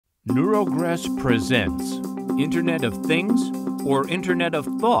Neurogress presents Internet of Things or Internet of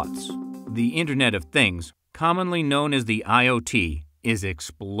Thoughts. The Internet of Things, commonly known as the IoT, is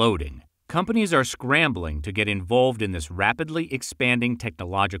exploding. Companies are scrambling to get involved in this rapidly expanding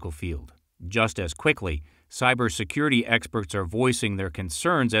technological field. Just as quickly, cybersecurity experts are voicing their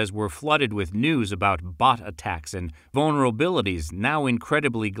concerns as we're flooded with news about bot attacks and vulnerabilities now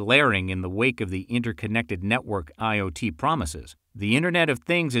incredibly glaring in the wake of the interconnected network IoT promises. The Internet of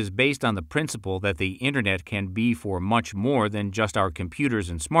Things is based on the principle that the Internet can be for much more than just our computers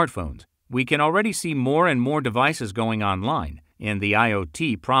and smartphones. We can already see more and more devices going online, and the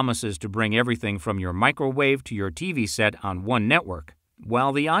IoT promises to bring everything from your microwave to your TV set on one network.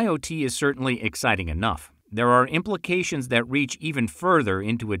 While the IoT is certainly exciting enough, there are implications that reach even further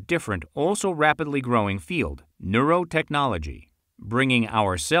into a different, also rapidly growing field: neurotechnology, bringing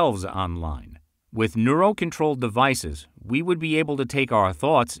ourselves online. With neuro-controlled devices, we would be able to take our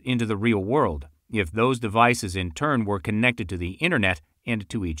thoughts into the real world. If those devices in turn were connected to the Internet and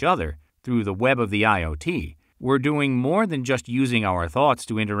to each other through the web of the IoT, we're doing more than just using our thoughts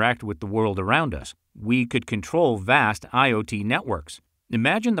to interact with the world around us. We could control vast IoT networks.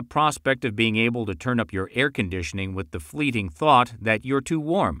 Imagine the prospect of being able to turn up your air conditioning with the fleeting thought that you're too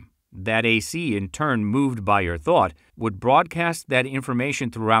warm. That AC, in turn moved by your thought, would broadcast that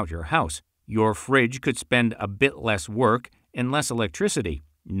information throughout your house. Your fridge could spend a bit less work and less electricity,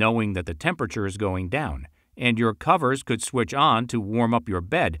 knowing that the temperature is going down, and your covers could switch on to warm up your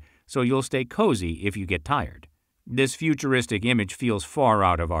bed so you'll stay cozy if you get tired. This futuristic image feels far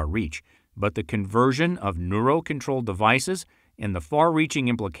out of our reach, but the conversion of neuro-controlled devices and the far-reaching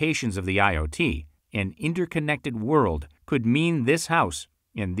implications of the IoT, an interconnected world, could mean this house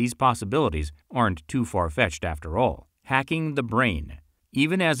and these possibilities aren't too far-fetched after all. Hacking the brain.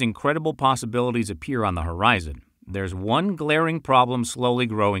 Even as incredible possibilities appear on the horizon, there's one glaring problem slowly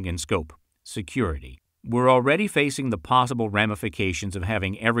growing in scope: security. We're already facing the possible ramifications of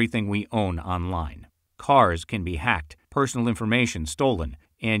having everything we own online. Cars can be hacked, personal information stolen,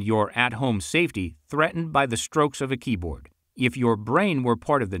 and your at-home safety threatened by the strokes of a keyboard. If your brain were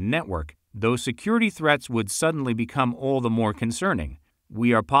part of the network, those security threats would suddenly become all the more concerning.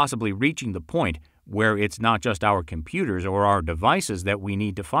 We are possibly reaching the point where it's not just our computers or our devices that we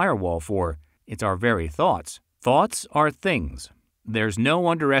need to firewall for, it's our very thoughts. Thoughts are things. There's no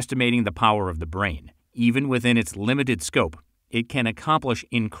underestimating the power of the brain. Even within its limited scope, it can accomplish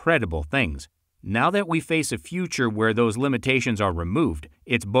incredible things. Now that we face a future where those limitations are removed,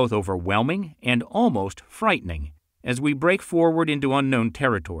 it's both overwhelming and almost frightening. As we break forward into unknown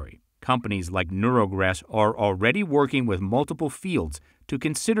territory, companies like Neurogress are already working with multiple fields to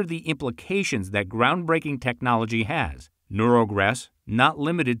consider the implications that groundbreaking technology has. Neurogress, not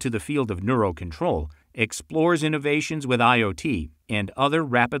limited to the field of neurocontrol, explores innovations with IoT and other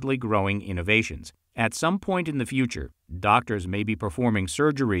rapidly growing innovations. At some point in the future, doctors may be performing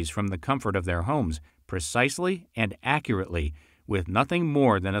surgeries from the comfort of their homes, precisely and accurately, with nothing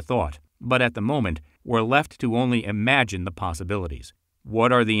more than a thought. But at the moment, we're left to only imagine the possibilities.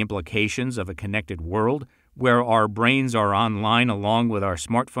 What are the implications of a connected world where our brains are online along with our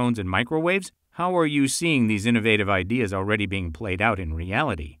smartphones and microwaves? How are you seeing these innovative ideas already being played out in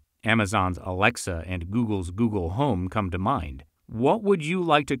reality? Amazon's Alexa and Google's Google Home come to mind. What would you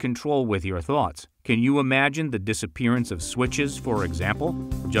like to control with your thoughts? Can you imagine the disappearance of switches, for example,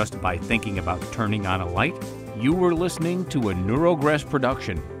 just by thinking about turning on a light? You were listening to a Neurogress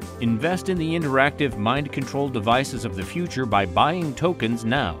production. Invest in the interactive mind-controlled devices of the future by buying tokens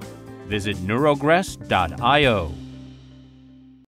now. Visit neurogress.io.